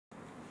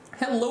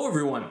Hello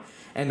everyone,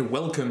 and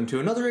welcome to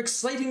another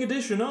exciting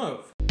edition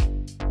of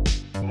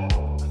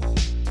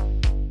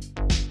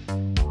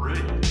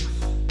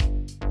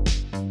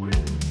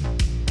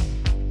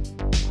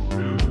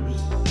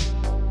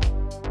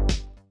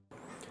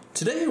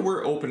Today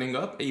we're opening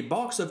up a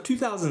box of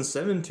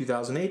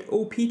 2007-2008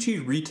 O-Pee-Chee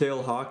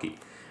Retail Hockey.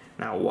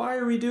 Now why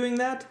are we doing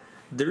that?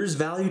 There's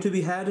value to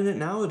be had in it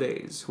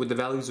nowadays, with the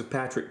values of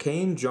Patrick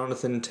Kane,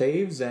 Jonathan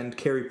Toews, and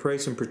Carey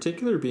Price in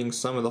particular being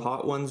some of the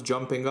hot ones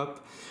jumping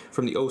up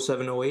from the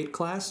 07-08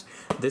 class.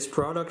 This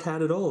product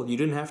had it all. You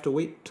didn't have to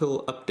wait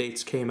till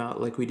updates came out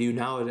like we do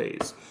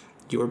nowadays.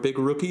 Your big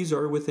rookies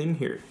are within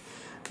here.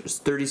 There's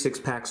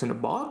 36 packs in a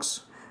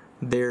box.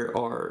 There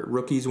are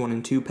rookies 1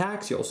 and 2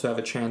 packs. You also have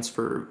a chance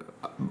for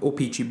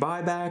O-Pee-Chee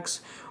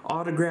buybacks,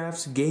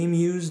 autographs, game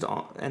used,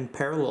 and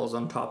parallels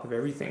on top of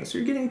everything. So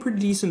you're getting pretty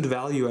decent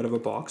value out of a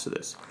box of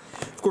this.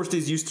 Of course,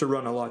 these used to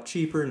run a lot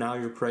cheaper. Now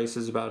your price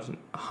is about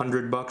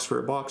 $100 for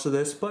a box of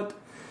this, but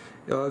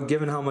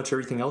given how much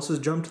everything else has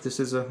jumped, this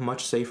is a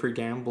much safer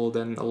gamble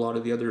than a lot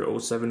of the other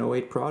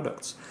 07-08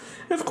 products.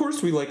 And of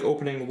course, we like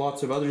opening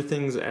lots of other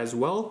things as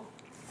well.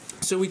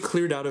 So we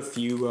cleared out a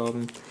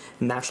few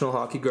National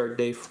Hockey Guard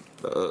Day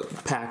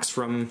packs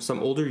from some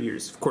older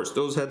years. Of course,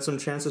 those had some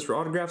chances for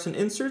autographs and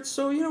inserts,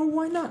 so you know,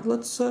 why not?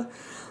 Let's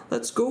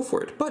go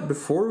for it. But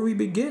before we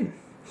begin,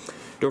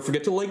 don't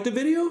forget to like the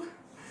video,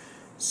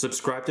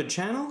 subscribe to the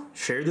channel,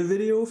 share the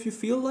video if you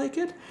feel like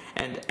it,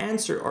 and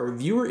answer our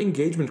viewer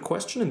engagement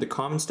question in the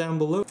comments down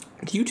below.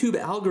 The YouTube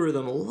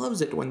algorithm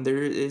loves it when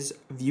there is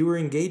viewer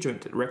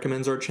engagement. It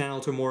recommends our channel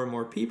to more and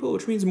more people,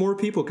 which means more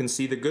people can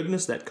see the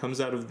goodness that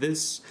comes out of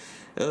this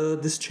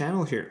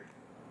channel here.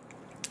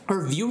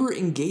 Our viewer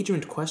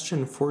engagement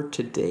question for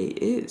today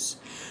is,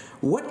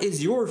 what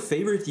is your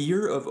favorite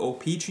year of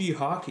O-Pee-Chee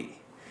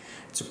hockey?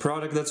 It's a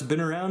product that's been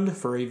around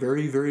for a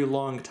very, very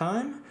long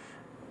time,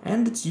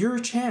 and it's your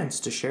chance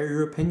to share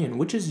your opinion.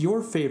 Which is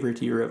your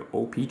favorite year of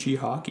O-Pee-Chee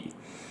hockey?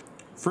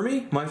 For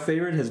me, my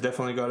favorite has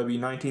definitely got to be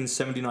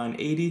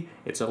 1979-80.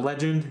 It's a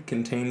legend,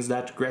 contains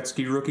that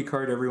Gretzky rookie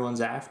card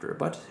everyone's after,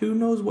 but who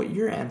knows what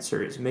your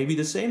answer is? Maybe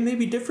the same,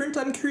 maybe different?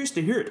 I'm curious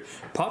to hear it.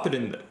 Pop it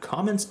in the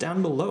comments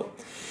down below.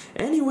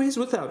 Anyways,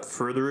 without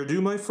further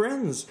ado, my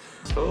friends,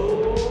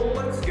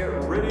 let's get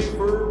ready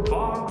for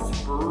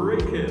box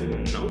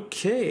breaking.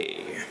 Okay.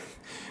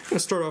 I'm going to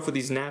start off with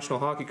these National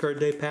Hockey Card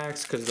Day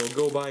packs because they'll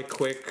go by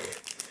quick.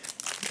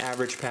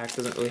 Average pack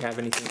doesn't really have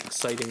anything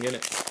exciting in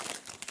it.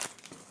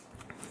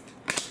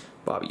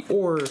 Bobby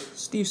Orr,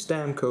 Steve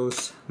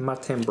Stamkos,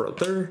 Martin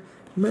Brodeur,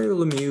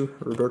 Mario Lemieux,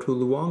 Roberto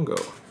Luongo.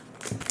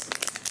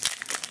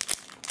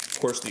 Of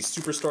course, these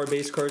superstar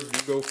base cards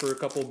do go for a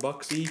couple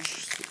bucks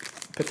each,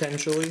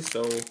 potentially,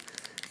 so,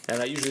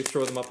 and I usually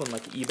throw them up on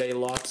like eBay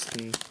lots,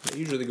 and they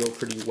usually go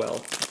pretty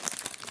well.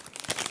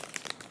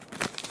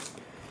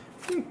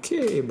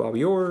 Okay,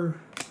 Bobby Orr,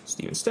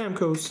 Steven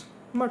Stamkos,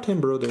 Martin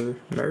Brodeur,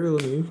 Mario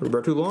Lemieux,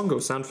 Roberto Luongo.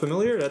 Sound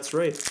familiar? That's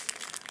right.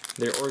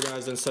 They're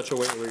organized in such a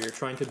way where you're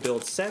trying to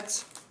build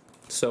sets,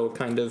 so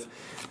kind of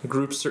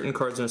group certain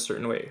cards in a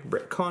certain way.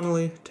 Brett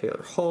Connolly,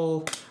 Taylor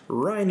Hall,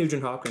 Ryan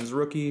Nugent-Hopkins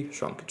rookie,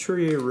 Sean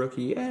Couturier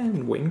rookie,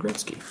 and Wayne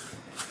Gretzky.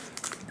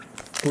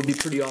 It would be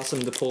pretty awesome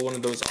to pull one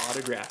of those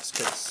autographs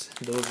because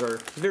those are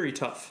very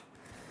tough.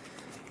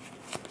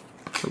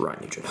 Ryan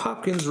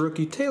Nugent-Hopkins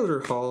rookie,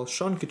 Taylor Hall,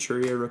 Sean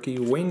Couturier rookie,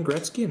 Wayne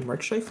Gretzky, and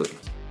Mark Scheifele.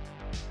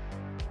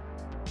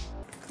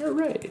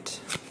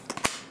 Alright.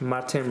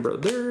 Martin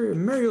Brodeur,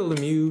 Mario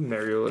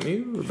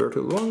Lemieux,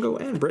 Roberto Luongo,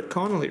 and Brett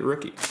Connolly,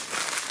 rookie.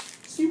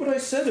 See what I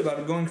said about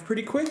it going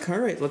pretty quick?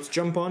 Alright, let's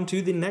jump on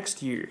to the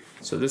next year.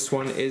 So this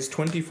one is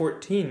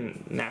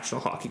 2014 National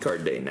Hockey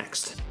Card Day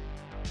next.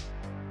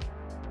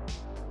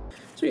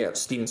 So you have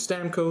Steven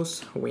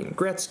Stamkos, Wayne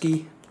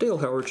Gretzky, Dale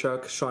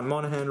Hawerchuk, Sean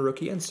Monahan,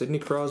 rookie, and Sidney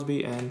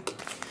Crosby, and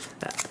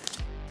that.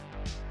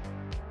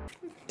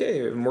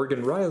 Okay,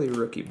 Morgan Rielly,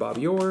 rookie,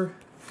 Bobby Orr,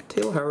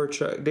 Dale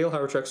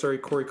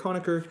Hawerchuk, Corey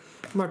Conacher,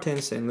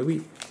 Martin St.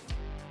 Louis.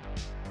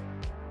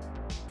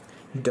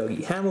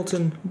 Dougie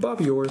Hamilton,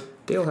 Bobby Orr,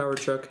 Dale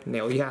Hawerchuk,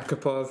 Nail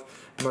Yakupov,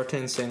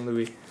 Martin St.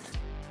 Louis.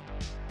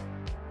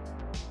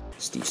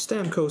 Steve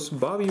Stamkos,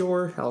 Bobby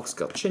Orr, Alex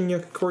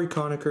Galchenyuk, Corey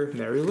Conacher,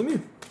 Mario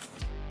Lemieux.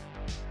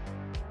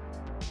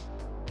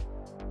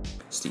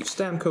 Steve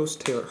Stamkos,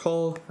 Taylor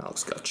Hall,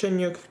 Alex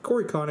Galchenyuk,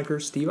 Corey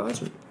Conacher, Steve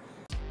Yzerman.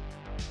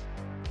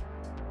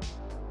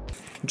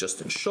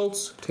 Justin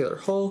Schultz, Taylor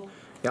Hall,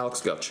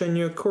 Alex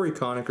Galchenyuk, Corey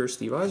Conacher,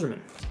 Steve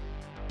Yzerman.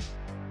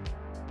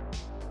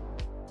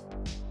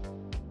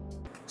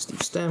 Steve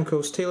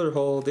Stamkos, Taylor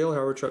Hall, Dale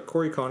Hawerchuk,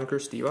 Corey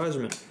Conacher, Steve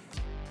Yzerman.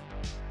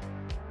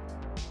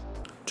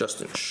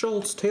 Justin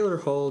Schultz, Taylor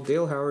Hall,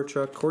 Dale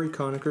Hawerchuk, Corey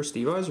Conacher,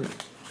 Steve Yzerman.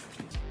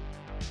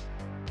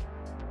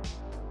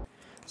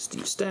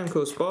 Steve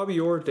Stamkos, Bobby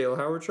Orr, Dale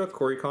Hawerchuk,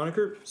 Corey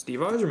Conacher, Steve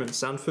Yzerman.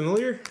 Sound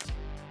familiar?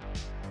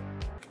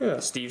 Yeah,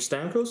 Steve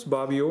Stamkos,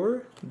 Bobby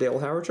Orr, Dale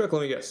Hawerchuk,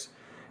 let me guess.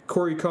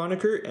 Corey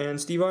Conacher, and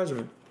Steve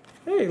Yzerman.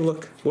 Hey,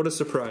 look, what a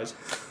surprise.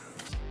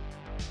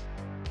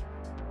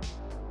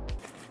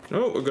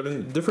 Oh, we've got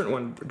a different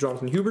one.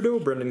 Jonathan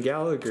Huberdeau, Brendan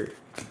Gallagher.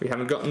 We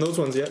haven't gotten those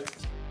ones yet.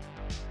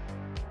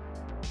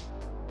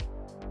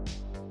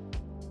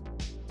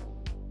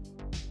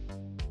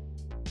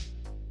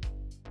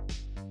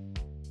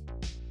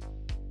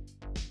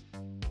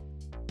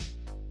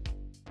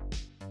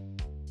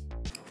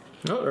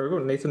 Oh, there we go.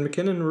 Nathan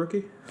McKinnon,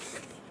 rookie.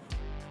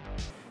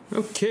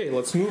 Okay,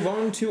 let's move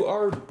on to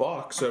our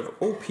box of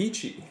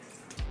O-Pee-Chee.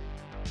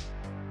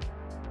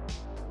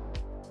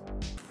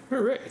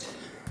 Alright.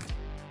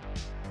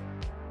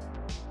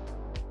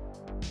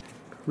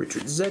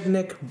 Richard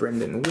Zednik,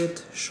 Brendan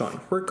Witt,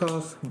 Sean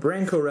Horkoff,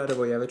 Branko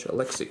Radivojevic,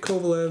 Alexei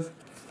Kovalev,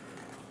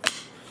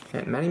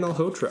 and Manny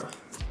Malhotra.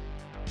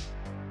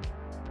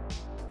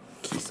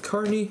 Keith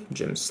Carney,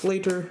 Jim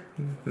Slater,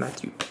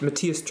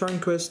 Matthias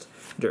Tarnquist,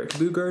 Derek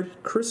Bugard,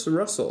 Chris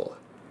Russell,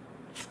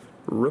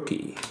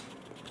 rookie.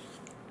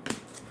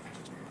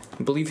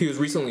 I believe he was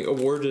recently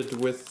awarded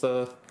with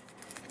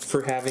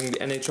for having the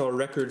NHL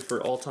record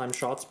for all-time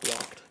shots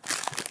blocked,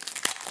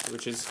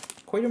 which is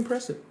quite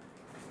impressive.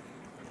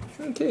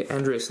 Okay,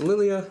 Andreas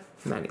Lilia,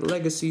 Manny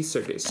Legacy,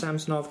 Sergei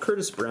Samsonov,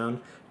 Curtis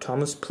Brown,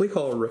 Thomas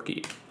Plihal,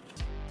 rookie.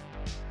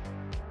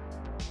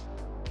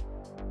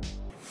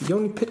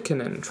 Joni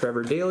Pitkanen,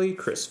 Trevor Daley,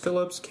 Chris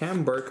Phillips,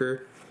 Cam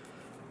Barker,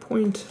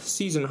 point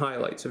season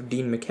highlights of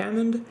Dean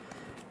McCammond,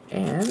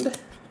 and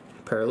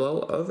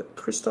parallel of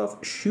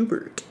Christoph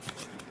Schubert.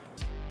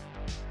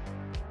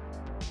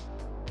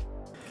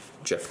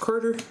 Jeff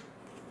Carter,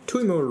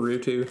 Tuimo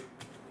Ruutu,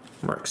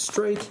 Mark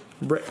Streit,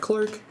 Brett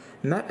Clark,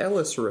 Matt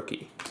Ellis,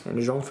 rookie,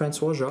 and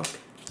Jean-Francois Jacques.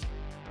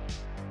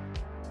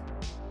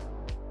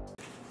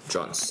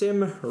 John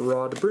Sim,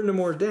 Rod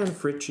Brindamore, Dan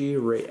Fritchie,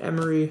 Ray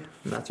Emery,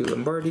 Matthew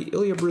Lombardi,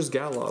 Ilya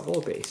Brizgalov,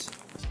 all base.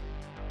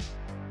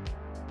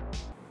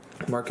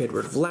 Mark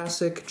Edward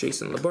Vlasic,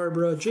 Jason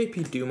LaBarbera,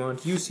 JP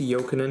Dumont, UC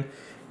Jokinen,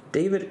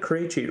 David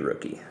Krejci,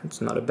 rookie.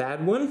 That's not a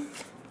bad one.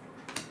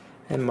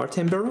 And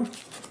Martin Baron.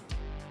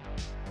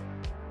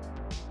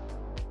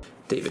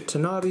 David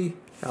Tanabe,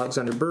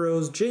 Alexander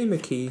Burrows, Jay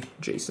McKee,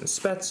 Jason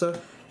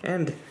Spezza,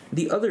 and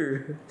the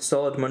other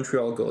solid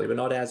Montreal goalie, but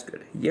not as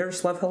good,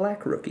 Yaroslav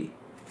Halak, rookie.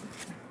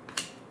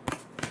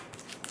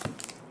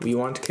 We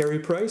want Carey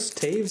Price,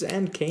 Toews,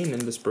 and Kane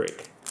in this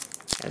break.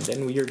 And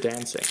then we are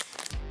dancing.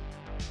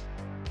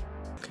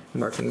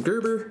 Martin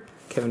Gerber,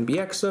 Kevin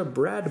Bieksa,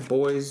 Brad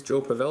Boys,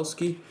 Joe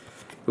Pavelski.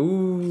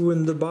 Ooh,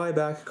 and the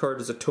buyback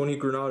card is a Tony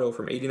Granato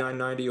from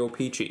 89.90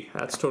 O-Pee-Chee.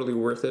 That's totally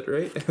worth it,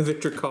 right?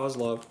 Victor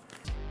Kozlov.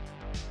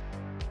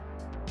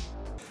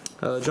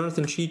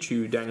 Jonathan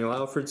Chichu, Daniel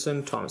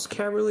Alfredson, Thomas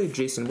Caverly,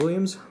 Jason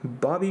Williams,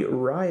 Bobby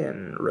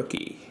Ryan,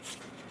 rookie.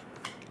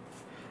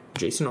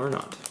 Jason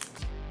Arnott.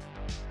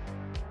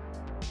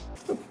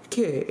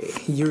 Okay,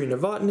 Yuri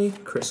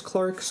Novotny, Chris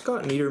Clark,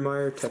 Scott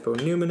Niedermeyer, Teppo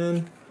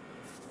Numanen.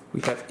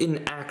 We have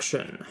in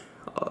action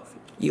of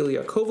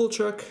Ilya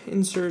Kovalchuk,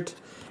 insert,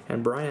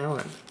 and Brian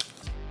Allen.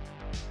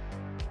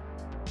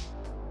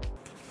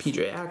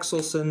 PJ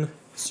Axelson,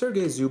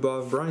 Sergei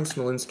Zubov, Brian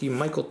Smolinski,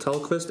 Michael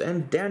Telquist,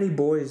 and Danny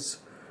Boys,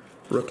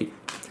 rookie,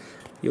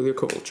 Ilya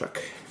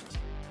Kovalchuk.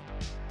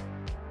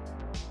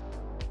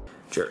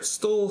 Jarrett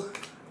Stoll,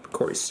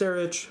 Corey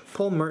Sarich,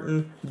 Paul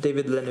Martin,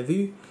 David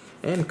Lenevue,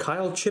 and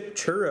Kyle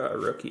Chipchura,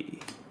 rookie,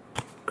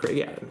 Craig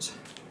Adams.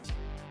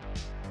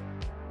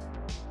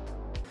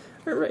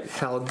 Alright,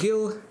 Hal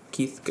Gill,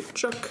 Keith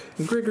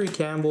Kachuk, Gregory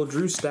Campbell,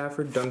 Drew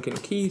Stafford, Duncan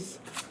Keith,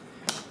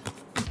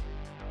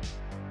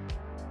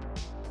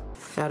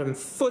 Adam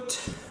Foote,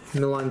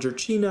 Milan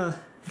Jurchina,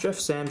 Jeff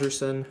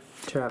Sanderson,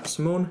 Tarap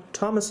Simone,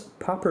 Thomas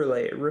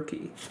Paperley,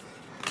 rookie,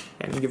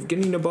 and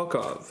Yevgeny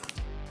Nabokov.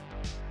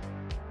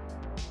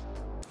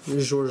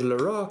 Georges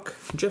Larocque,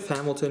 Jeff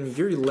Hamilton,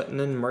 Yuri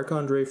Lettinen,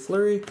 Marc-Andre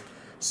Fleury.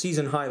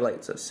 Season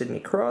highlights of Sidney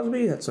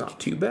Crosby, that's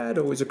not too bad,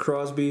 always a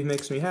Crosby,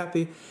 makes me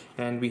happy.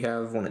 And we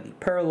have one of the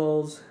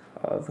parallels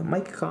of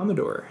Mike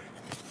Commodore.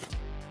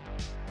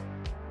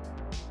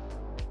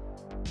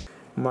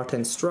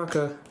 Martin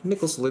Straka,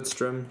 Nicholas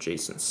Lidstrom,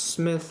 Jason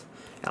Smith,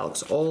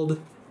 Alex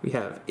Auld. We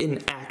have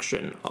in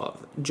action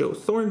of Joe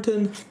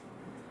Thornton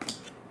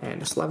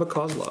and Slava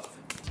Kozlov.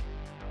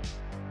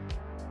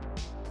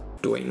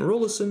 Dwayne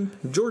Rollison,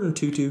 Jordan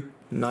Tutu,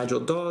 Nigel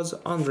Dawes,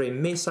 Andre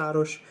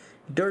Mesaros,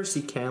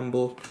 Darcy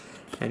Campbell,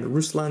 and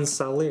Ruslan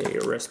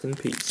Saleh, rest in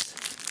peace.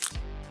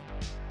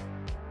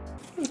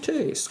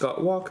 Okay,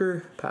 Scott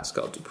Walker,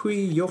 Pascal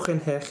Dupuis,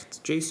 Jochen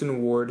Hecht,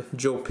 Jason Ward,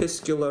 Joe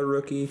Piscula,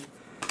 rookie,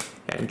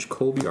 and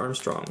Jacoby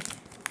Armstrong.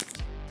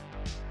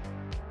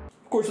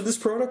 Of course, with this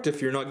product,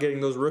 if you're not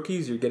getting those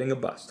rookies, you're getting a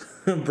bust.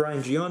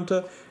 Brian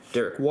Gionta,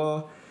 Derek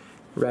Waugh,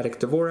 Radek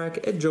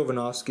Dvorak, Ed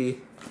Jovanovski.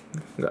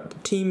 Got the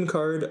team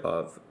card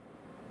of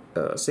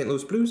St.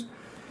 Louis Blues,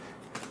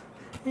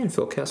 and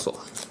Phil Kessel.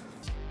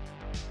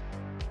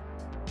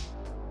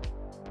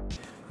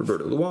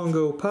 Roberto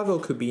Luongo, Pavel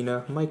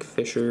Kubina, Mike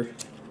Fisher,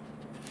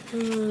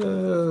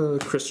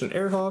 Christian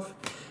Ehrhoff,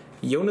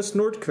 Jonas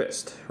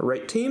Nordqvist.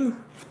 Right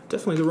team?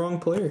 Definitely the wrong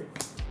player.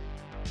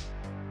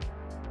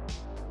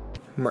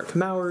 Mark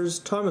Mowers,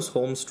 Thomas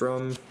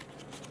Holmstrom,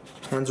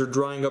 Hands are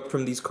drying up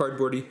from these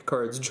cardboardy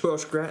cards.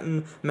 Josh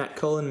Gratton, Matt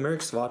Cullen,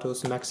 Merrick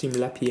Svatos, Maxime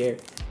Lapierre.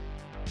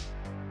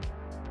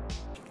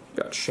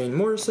 Got Shane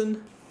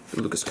Morrison,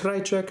 Lucas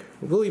Krajicek,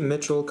 William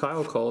Mitchell,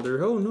 Kyle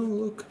Calder. Oh no,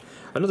 look.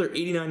 Another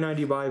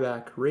 89.90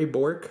 buyback. Ray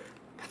Bork.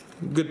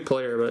 Good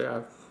player, but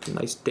yeah,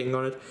 nice ding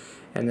on it.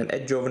 And then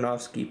Ed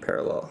Jovanovski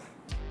parallel.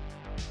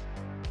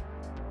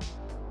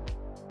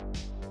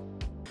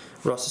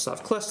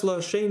 Rostislav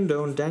Klesla, Shane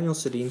Doan, Daniel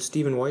Sedin,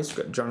 Stephen Weiss.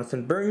 Got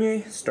Jonathan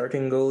Bernier,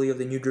 starting goalie of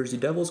the New Jersey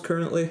Devils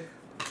currently.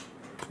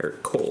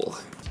 Eric Cole.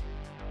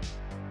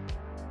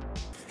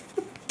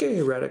 Okay,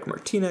 Radek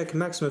Martinek,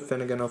 Maxim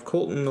Finnegan of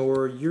Colton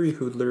Orr, Yuri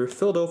Hudler,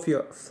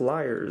 Philadelphia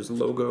Flyers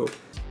logo.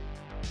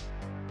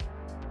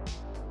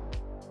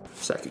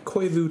 Saki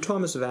Koivu,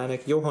 Thomas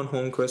Vanek, Johan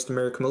Holmquist,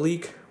 Merrick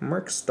Malik,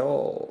 Mark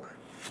Stahl,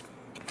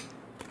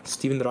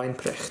 Steven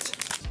Reinprecht,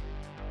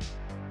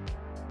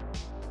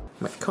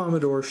 Mike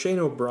Commodore, Shane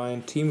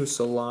O'Brien, Timu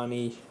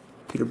Solani,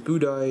 Peter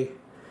Budai,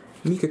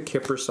 Mika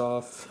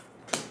Kiprasov,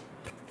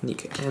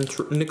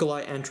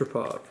 Nikolai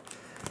Antropov.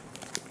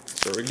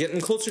 So we're getting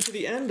closer to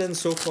the end, and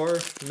so far,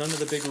 none of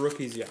the big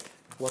rookies yet,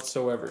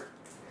 whatsoever.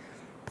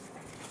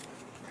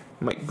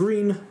 Mike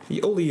Green,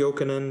 Yoli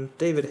Jokinen,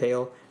 David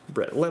Hale,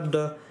 Brett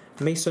Lebda,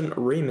 Mason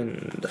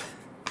Raymond,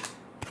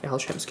 Al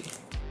Shemsky,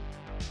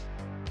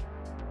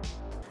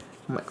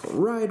 Michael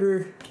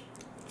Ryder,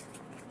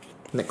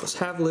 Nicholas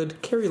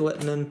Havlid, Kerry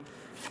Lettinen,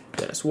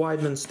 Dennis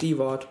Weidman,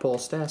 Steve Ott, Paul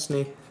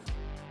Stastny,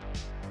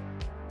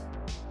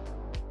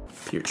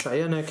 Peter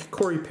Chayanek,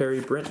 Corey Perry,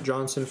 Brent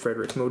Johnson,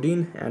 Frederick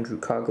Modine, Andrew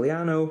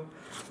Cogliano.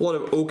 A lot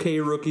of okay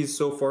rookies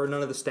so far,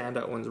 none of the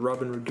standout ones.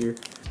 Robin Regier,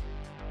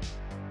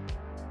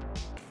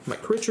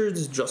 Mike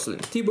Richards, Jocelyn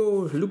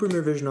Thibault,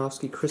 Lubomir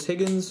Vizhnovsky, Chris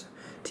Higgins,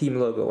 team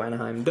logo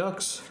Anaheim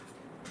Ducks,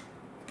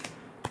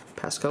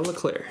 Pascal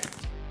Leclerc,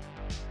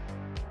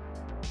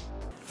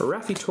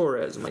 Rafi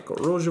Torres, Michael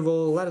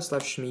Rojeval,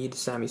 Ladislav Schmid,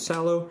 Sami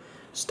Salo.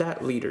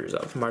 Stat leaders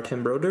of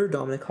Martin Brodeur,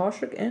 Dominic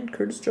Hasek, and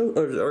Curtis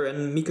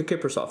and Mika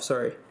Kiprasov,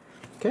 sorry.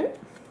 Okay,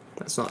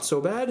 that's not so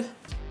bad.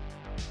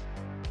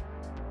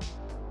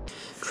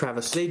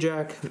 Travis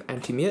Zajac,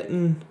 Antti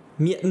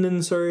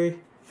Miettinen, sorry,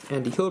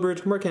 Andy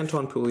Hilbert,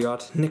 Marc-Antoine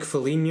Pouliot, Nick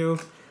Foligno,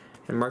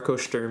 and Marco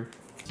Sturm.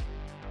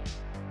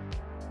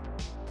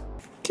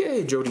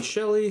 Okay, Jody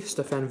Shelley,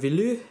 Stefan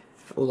Villeux,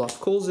 Olaf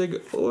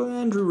Kolzig,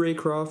 Andrew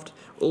Raycroft,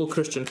 Ole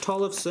Christian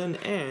Tollefson,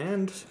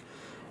 and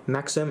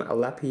Maxime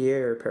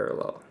Lapierre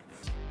parallel.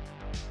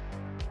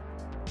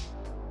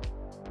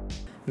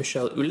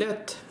 Michel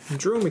Hulette,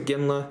 Jerome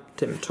McGinley,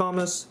 Tim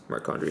Thomas,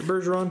 Marc-Andre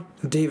Bergeron,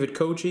 David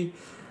Kochi.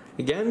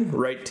 Again,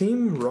 right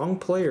team, wrong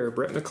player,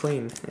 Brett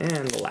McLean.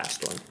 And the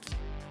last one.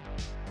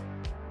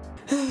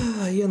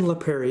 Ian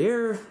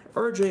LaPerriere,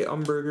 RJ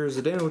Umberger,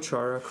 Zdeno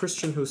Chara,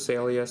 Christian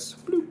Huselius,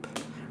 bloop.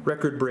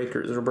 Record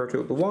breakers,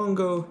 Roberto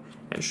Luongo,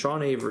 and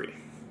Sean Avery.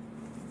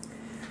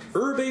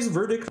 Irbe's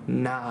verdict?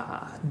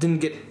 Nah, didn't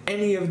get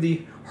any of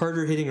the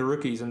harder hitting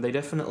rookies, and they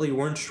definitely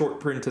weren't short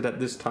printed at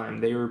this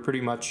time. They were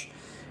pretty much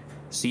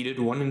seeded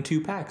 1 and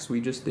 2 packs.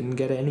 We just didn't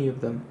get any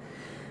of them.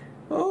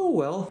 Oh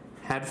well,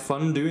 had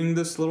fun doing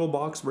this little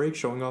box break,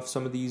 showing off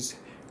some of these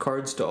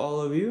cards to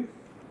all of you.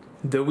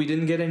 Though we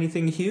didn't get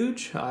anything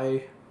huge,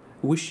 I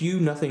wish you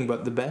nothing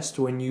but the best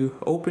when you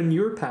open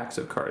your packs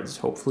of cards.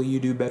 Hopefully you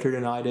do better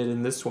than I did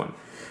in this one.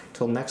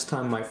 Till next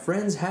time, my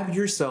friends, have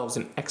yourselves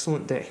an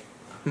excellent day.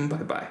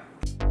 Bye-bye.